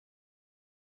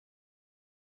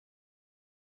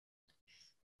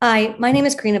Hi, my name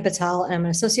is Krina Patel, and I'm an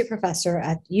associate professor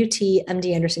at UT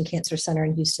MD Anderson Cancer Center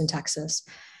in Houston, Texas.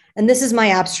 And this is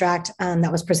my abstract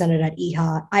that was presented at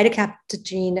EHA,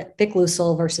 Idecabtagene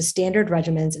vicleucel versus standard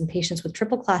regimens in patients with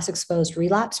triple class exposed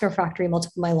relapsed refractory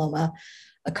multiple myeloma,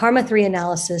 a KARMMA-3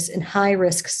 analysis in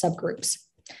high-risk subgroups.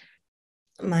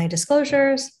 My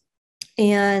disclosures,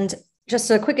 and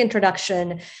just a quick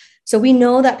introduction. So we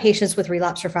know that patients with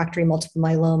relapsed refractory multiple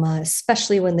myeloma,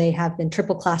 especially when they have been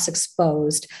triple class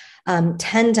exposed,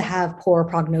 tend to have poor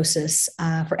prognosis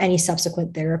for any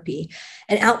subsequent therapy.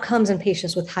 And outcomes in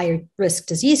patients with higher risk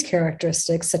disease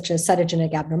characteristics, such as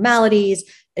cytogenetic abnormalities,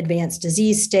 advanced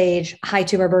disease stage, high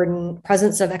tumor burden,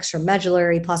 presence of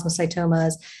extramedullary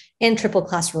plasmacytomas, and triple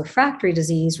class refractory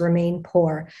disease remain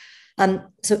poor.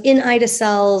 So in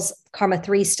IDE-CEL's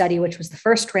KARMMA-3 study, which was the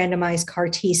first randomized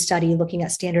CAR-T study looking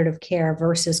at standard of care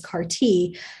versus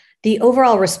CAR-T, the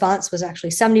overall response was actually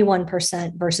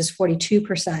 71% versus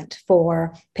 42%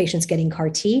 for patients getting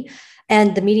CAR-T.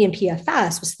 And the median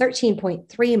PFS was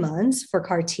 13.3 months for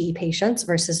CAR-T patients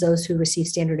versus those who received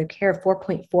standard of care,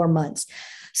 4.4 months.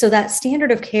 So that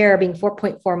standard of care being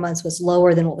 4.4 months was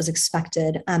lower than what was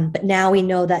expected. But now we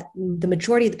know that the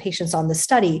majority of the patients on the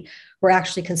study were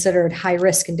actually considered high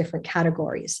risk in different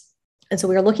categories. And so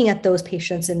we are looking at those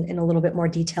patients in a little bit more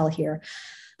detail here.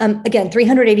 Again,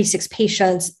 386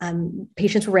 patients.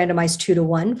 Patients were randomized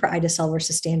 2-to-1 for IDE-CEL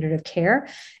versus standard of care.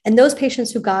 And those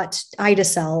patients who got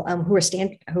IDE-CEL,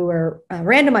 who were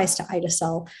randomized to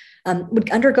IDE-CEL, would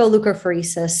undergo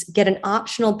leukapheresis, get an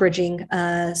optional bridging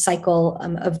cycle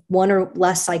of one or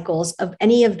less cycles of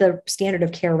any of the standard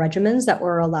of care regimens that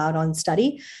were allowed on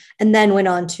study, and then went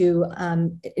on to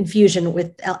infusion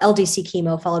with LDC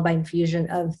chemo, followed by infusion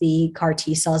of the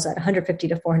CAR-T cells at 150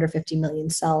 to 450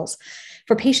 million cells.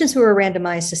 For patients who were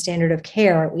randomized to standard of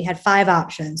care, we had 5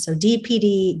 options. So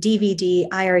DPD, DVD,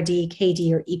 IRD,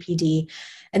 KD, or EPD.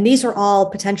 And these are all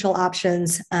potential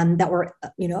options that were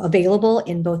available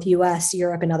in both US,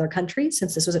 Europe, and other countries,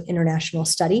 since this was an international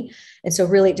study. And so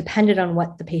really it depended on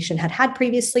what the patient had had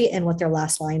previously and what their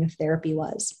last line of therapy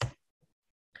was.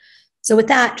 So with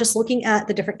that, just looking at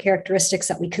the different characteristics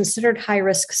that we considered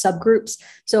high-risk subgroups.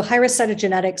 So high-risk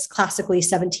cytogenetics, classically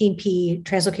 17p,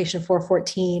 translocation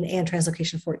 414, and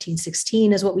translocation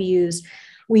 1416 is what we use.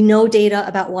 We know data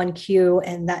about 1Q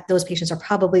and that those patients are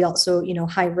probably also,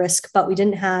 high risk, but we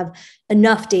didn't have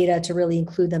enough data to really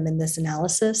include them in this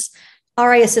analysis.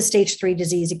 RIS is stage 3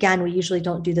 disease. Again, we usually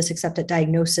don't do this except at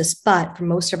diagnosis, but for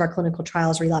most of our clinical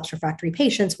trials, relapsed refractory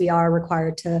patients, we are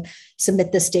required to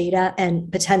submit this data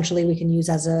and potentially we can use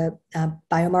as a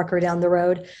biomarker down the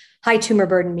road. High tumor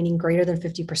burden, meaning greater than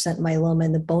 50% myeloma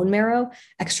in the bone marrow.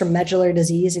 Extramedullary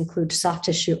disease includes soft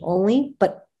tissue only,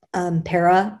 but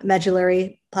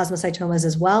paramedullary plasmacytomas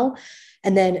as well.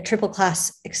 And then triple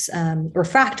class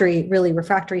refractory, really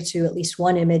refractory to at least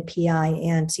one IMiD, PI,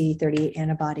 and CD38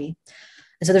 antibody.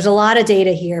 And so there's a lot of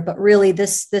data here, but really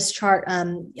this chart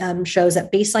shows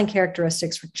that baseline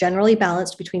characteristics were generally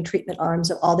balanced between treatment arms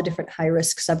of all the different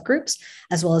high-risk subgroups,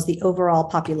 as well as the overall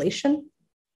population.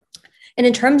 And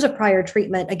in terms of prior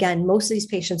treatment, again, most of these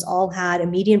patients all had a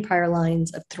median prior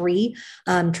lines of 3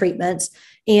 treatments.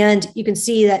 And you can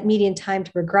see that median time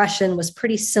to progression was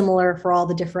pretty similar for all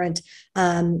the different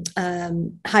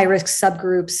high-risk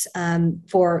subgroups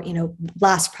for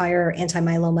last prior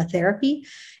anti-myeloma therapy.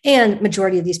 And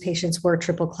majority of these patients were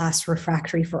triple class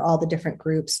refractory for all the different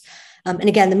groups. And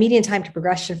again, the median time to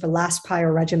progression for last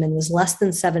prior regimen was less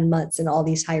than 7 months in all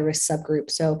these high-risk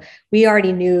subgroups. So we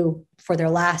already knew for their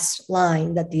last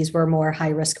line that these were more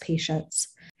high-risk patients.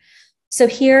 So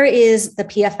here is the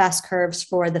PFS curves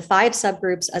for the 5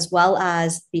 subgroups, as well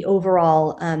as the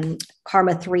overall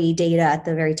KARMMA-3 data at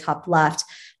the very top left.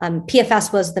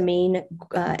 PFS was the main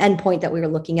endpoint that we were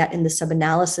looking at in the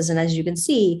sub-analysis. And as you can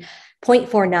see,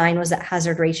 0.49 was that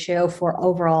hazard ratio for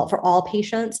all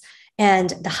patients.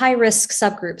 And the high-risk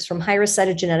subgroups from high-risk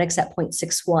cytogenetics at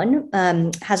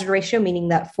 0.61 hazard ratio, meaning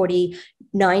that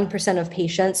 49% of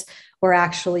patients were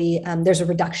actually, there's a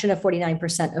reduction of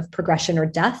 49% of progression or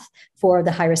death for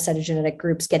the high-risk cytogenetic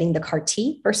groups getting the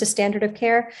CAR-T versus standard of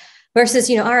care.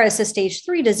 Versus, RS is stage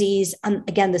 3 disease.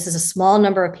 Again, this is a small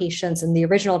number of patients, and the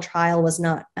original trial was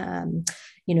not,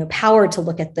 powered to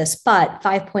look at this, but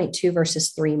 5.2 versus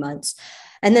 3 months.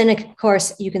 And then, of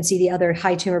course, you can see the other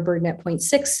high tumor burden at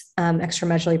 0.6,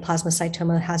 extramedullary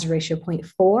plasmacytoma hazard ratio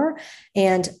 0.4,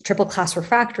 and triple class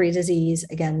refractory disease,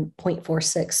 again,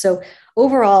 0.46. So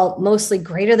overall, mostly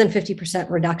greater than 50%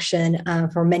 reduction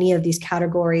for many of these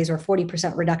categories, or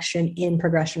 40% reduction in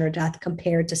progression or death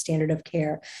compared to standard of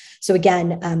care. So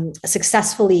again,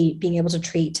 successfully being able to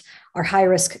treat our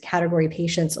high-risk category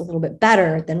patients a little bit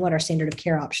better than what our standard of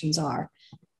care options are.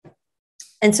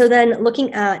 And so then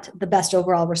looking at the best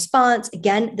overall response,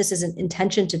 again, this is an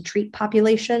intention to treat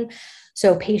population.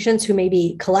 So patients who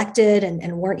maybe collected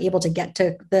and weren't able to get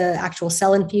to the actual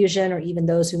cell infusion, or even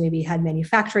those who maybe had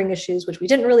manufacturing issues, which we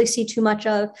didn't really see too much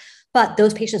of, but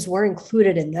those patients were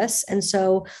included in this. And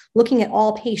so looking at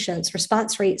all patients,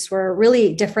 response rates were really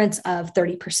a difference of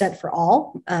 30% for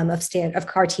all of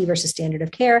CAR T versus standard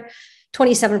of care.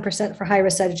 27% for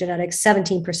high-risk cytogenetics,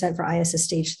 17% for ISS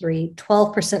stage 3,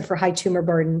 12% for high tumor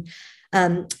burden,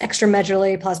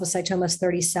 extramedullary plasmacytomas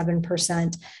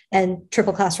 37%, and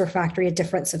triple-class refractory, a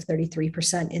difference of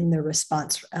 33% in the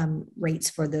response rates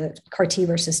for the CAR T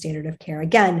versus standard of care.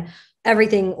 Again,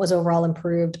 everything was overall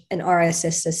improved. In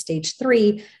RISS stage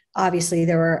 3, obviously,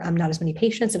 there were not as many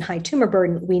patients and high tumor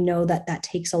burden. We know that that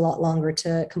takes a lot longer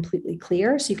to completely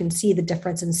clear. So you can see the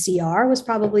difference in CR was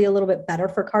probably a little bit better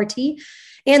for CAR T,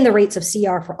 and the rates of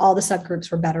CR for all the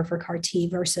subgroups were better for CAR T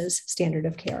versus standard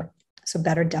of care. So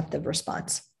better depth of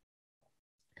response.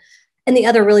 And the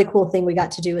other really cool thing we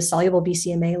got to do is soluble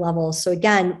BCMA levels. So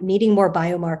again, needing more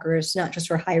biomarkers, not just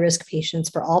for high-risk patients,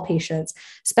 for all patients,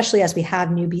 especially as we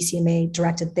have new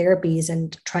BCMA-directed therapies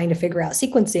and trying to figure out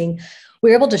sequencing. We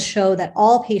were able to show that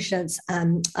all patients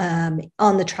on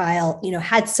the trial,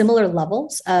 had similar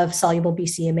levels of soluble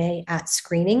BCMA at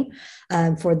screening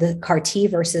for the CAR T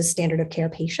versus standard of care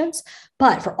patients.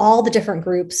 But for all the different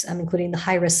groups, including the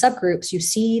high-risk subgroups, you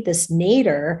see this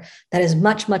nadir that is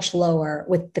much, much lower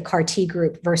with the CAR T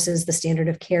group versus the standard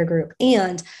of care group.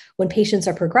 And when patients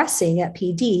are progressing at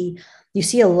PD, you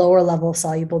see a lower level of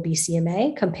soluble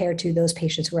BCMA compared to those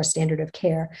patients who are standard of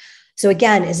care. So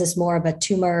again, is this more of a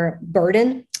tumor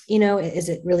burden? Is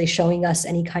it really showing us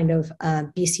any kind of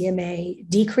BCMA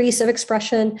decrease of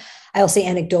expression? I will say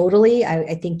anecdotally,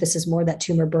 I think this is more that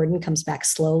tumor burden comes back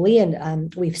slowly.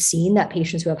 And we've seen that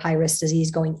patients who have high-risk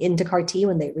disease going into CAR T,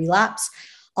 when they relapse,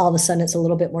 all of a sudden it's a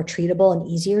little bit more treatable and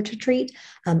easier to treat.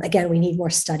 Again, we need more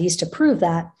studies to prove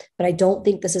that, but I don't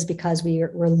think this is because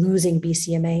we're losing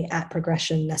BCMA at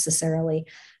progression necessarily.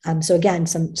 So again,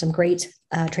 some great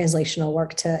translational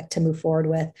work to move forward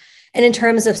with. And in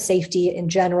terms of safety in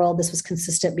general, this was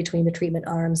consistent between the treatment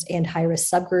arms and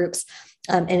high-risk subgroups,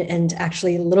 and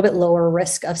actually a little bit lower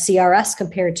risk of CRS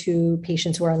compared to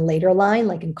patients who are on later line,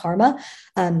 like in KARMMA.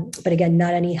 But again,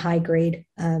 not any high-grade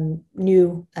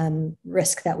new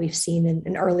risk that we've seen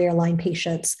in earlier line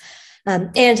patients.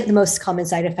 And the most common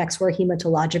side effects were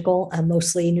hematological,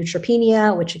 mostly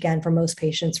neutropenia, which again, for most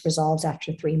patients resolves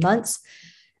after 3 months.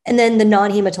 And then the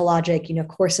non-hematologic,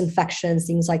 course infections,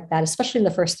 things like that, especially in the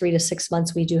first 3 to 6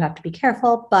 months, we do have to be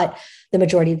careful, but the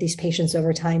majority of these patients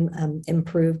over time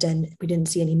improved, and we didn't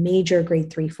see any major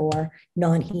grade 3-4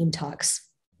 non-heme tox.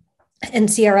 And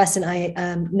CRS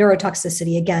and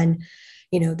neurotoxicity, again,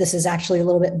 this is actually a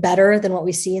little bit better than what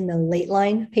we see in the late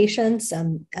line patients,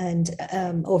 and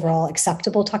overall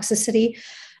acceptable toxicity.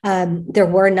 There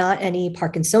were not any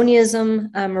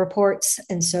parkinsonism reports,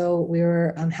 and so we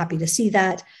were happy to see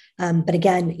that. But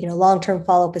again, long-term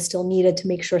follow-up is still needed to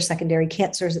make sure secondary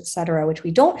cancers, et cetera, which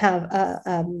we don't have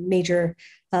a major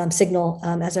signal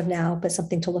as of now, but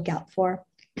something to look out for.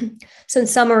 So in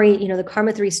summary, the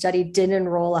KARMMA-3 study did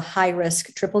enroll a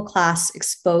high-risk triple-class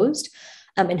exposed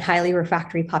in highly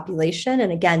refractory population.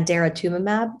 And again,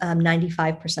 daratumumab,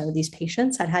 95% of these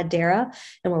patients had dara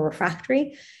and were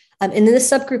refractory. And in this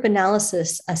subgroup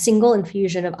analysis, a single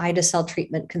infusion of IDE-CEL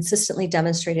treatment consistently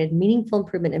demonstrated meaningful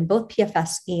improvement in both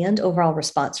PFS and overall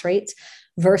response rates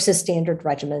versus standard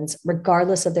regimens,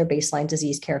 regardless of their baseline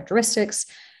disease characteristics.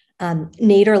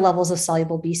 Nadir levels of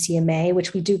soluble BCMA,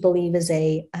 which we do believe is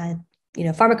a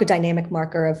pharmacodynamic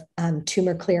marker of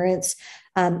tumor clearance,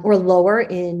 were lower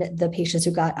in the patients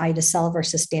who got IDE-CEL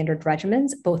versus standard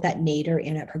regimens, both at nadir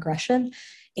and at progression.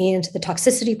 And the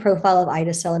toxicity profile of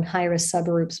IDE-CEL in high-risk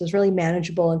subgroups was really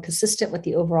manageable and consistent with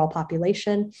the overall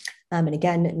population. And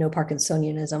again, no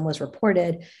parkinsonism was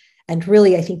reported. And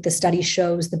really, I think the study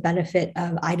shows the benefit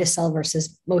of IDE-CEL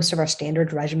versus most of our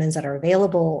standard regimens that are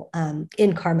available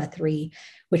in KARMMA-3,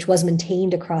 which was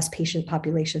maintained across patient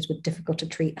populations with difficult to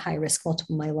treat high-risk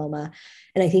multiple myeloma.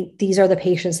 And I think these are the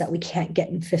patients that we can't get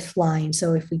in fifth line.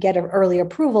 So if we get early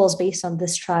approvals based on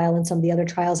this trial and some of the other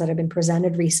trials that have been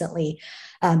presented recently,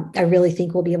 I really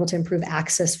think we'll be able to improve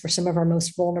access for some of our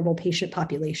most vulnerable patient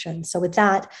populations. So with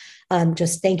that,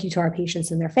 just thank you to our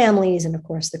patients and their families, and of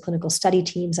course, the clinical study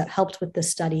teams that helped with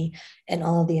this study and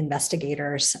all of the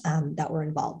investigators that were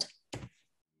involved.